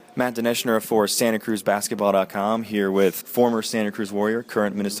Matt Deneschner for SantaCruzBasketball.com here with former Santa Cruz Warrior,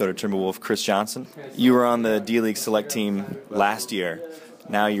 current Minnesota Timberwolf Chris Johnson. You were on the D-League Select team last year.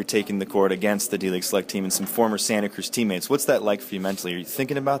 Now you're taking the court against the D-League Select team and some former Santa Cruz teammates. What's that like for you mentally? Are you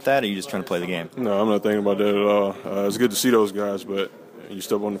thinking about that, or are you just trying to play the game? No, I'm not thinking about that at all. It's good to see those guys, but you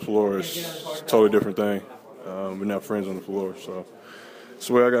step on the floor, it's a totally different thing. We're not friends on the floor, so it's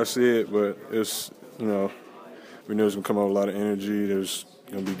the way I got to see it. But it's, we knew it was going to come out with a lot of energy. There's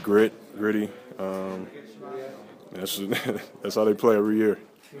going to be gritty. That's how they play every year.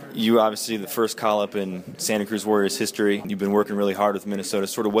 You obviously the first call-up in Santa Cruz Warriors history. You've been working really hard with Minnesota.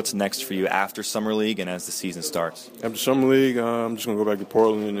 Sort of what's next for you after Summer League and as the season starts? After Summer League, I'm just going to go back to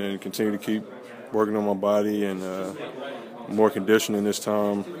Portland and continue to keep working on my body and more conditioning this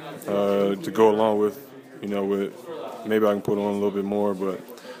time to go along with, with maybe I can put on a little bit more. But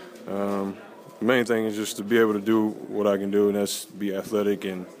the main thing is just to be able to do what I can do, and that's be athletic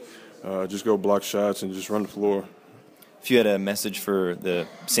and just go block shots and just run the floor. If you had a message for the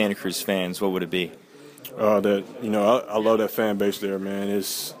Santa Cruz fans, what would it be? I love that fan base there, man.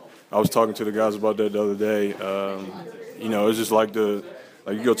 I was talking to the guys about that the other day. It's just like you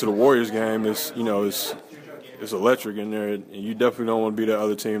go to the Warriors game. It's electric in there, and you definitely don't want to be that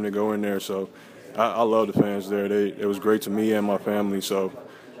other team to go in there. So I love the fans there. It was great to me and my family. So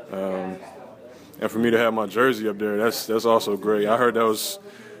and for me to have my jersey up there, that's also great. I heard that was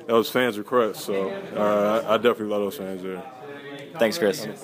fans' request, so I definitely love those fans there. Thanks, Chris.